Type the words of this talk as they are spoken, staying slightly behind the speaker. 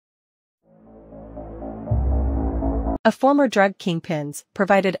A former drug kingpins,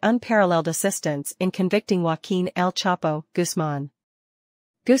 provided unparalleled assistance in convicting Joaquín El Chapo Guzmán.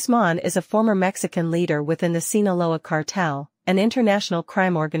 Guzmán is a former Mexican leader within the Sinaloa Cartel, an international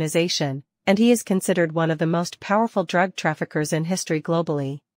crime organization, and he is considered one of the most powerful drug traffickers in history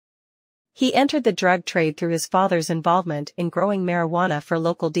globally. He entered the drug trade through his father's involvement in growing marijuana for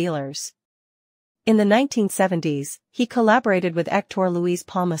local dealers. In the 1970s, he collaborated with Héctor Luiz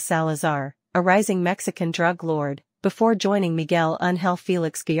Palma Salazar, a rising Mexican drug lord, before joining Miguel Ángel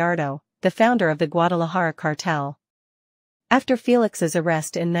Félix Gallardo, the founder of the Guadalajara Cartel. After Felix's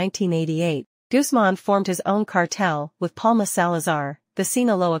arrest in 1988, Guzmán formed his own cartel with Palma Salazar, the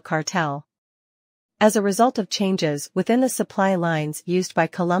Sinaloa Cartel. As a result of changes within the supply lines used by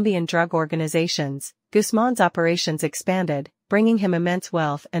Colombian drug organizations, Guzmán's operations expanded, bringing him immense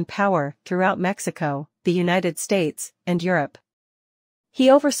wealth and power throughout Mexico, the United States, and Europe. He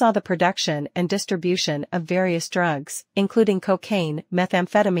oversaw the production and distribution of various drugs, including cocaine,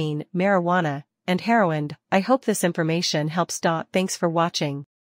 methamphetamine, marijuana, and heroin. I hope this information helps. Thanks for watching.